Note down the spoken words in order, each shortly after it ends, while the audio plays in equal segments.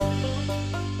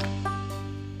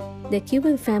The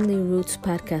Cuban Family Roots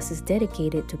podcast is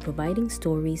dedicated to providing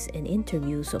stories and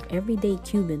interviews of everyday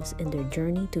Cubans and their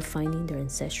journey to finding their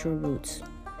ancestral roots.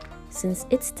 Since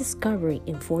its discovery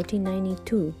in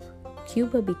 1492,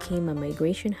 Cuba became a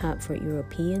migration hub for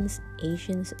Europeans,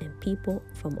 Asians, and people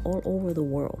from all over the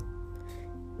world.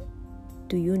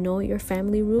 Do you know your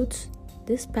family roots?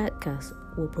 This podcast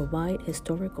will provide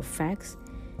historical facts,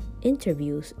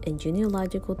 interviews, and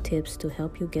genealogical tips to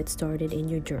help you get started in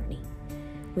your journey.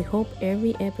 We hope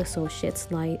every episode sheds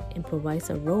light and provides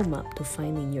a roadmap to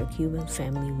finding your Cuban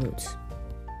family roots.